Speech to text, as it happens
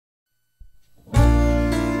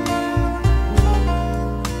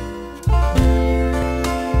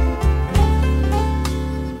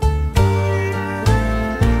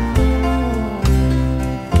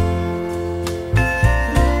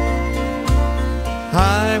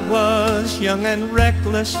I was young and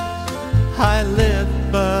reckless, I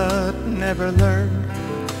lived but never learned,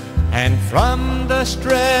 and from the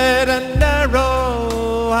straight and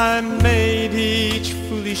narrow I made each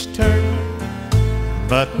foolish turn.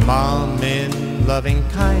 But Mom, in loving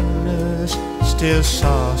kindness, still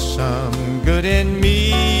saw some good in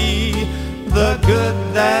me, the good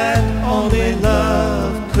that only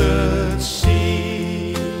love could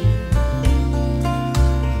see.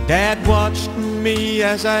 Dad watched me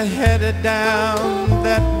as I headed down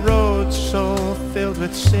that road so filled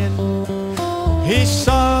with sin. He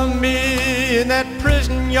saw me in that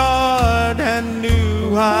prison yard and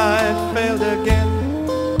knew I'd failed again.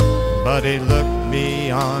 But he looked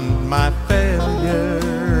beyond my failure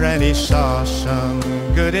and he saw some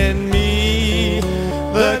good in me,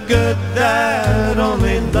 the good that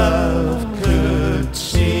only love could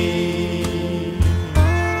see.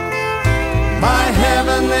 My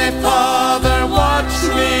heavenly Father watched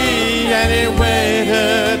me and he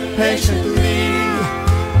waited patiently.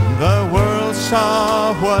 The world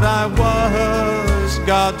saw what I was,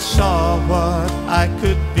 God saw what I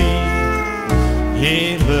could be.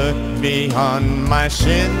 He looked beyond my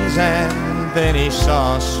sins and then he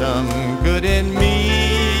saw some good in me,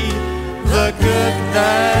 the good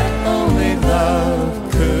that only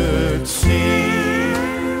love could see.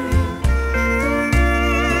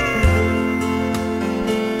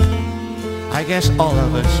 I guess all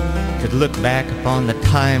of us could look back upon the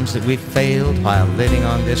times that we failed while living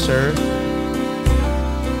on this earth.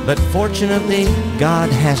 But fortunately, God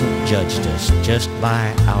hasn't judged us just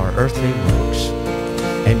by our earthly works.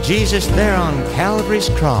 And Jesus there on Calvary's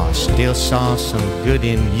cross still saw some good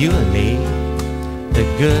in you and me, the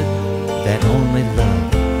good that only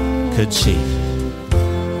love could see.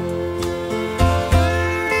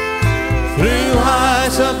 Through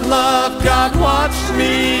eyes of love, God watched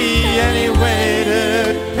me and he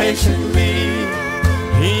waited patiently.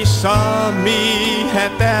 He saw me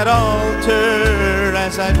at that altar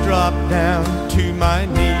as I dropped down to my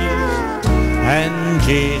knees. And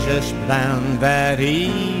Jesus bound that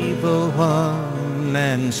evil one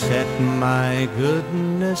and set my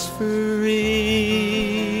goodness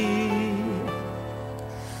free.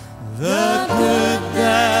 The good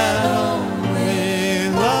that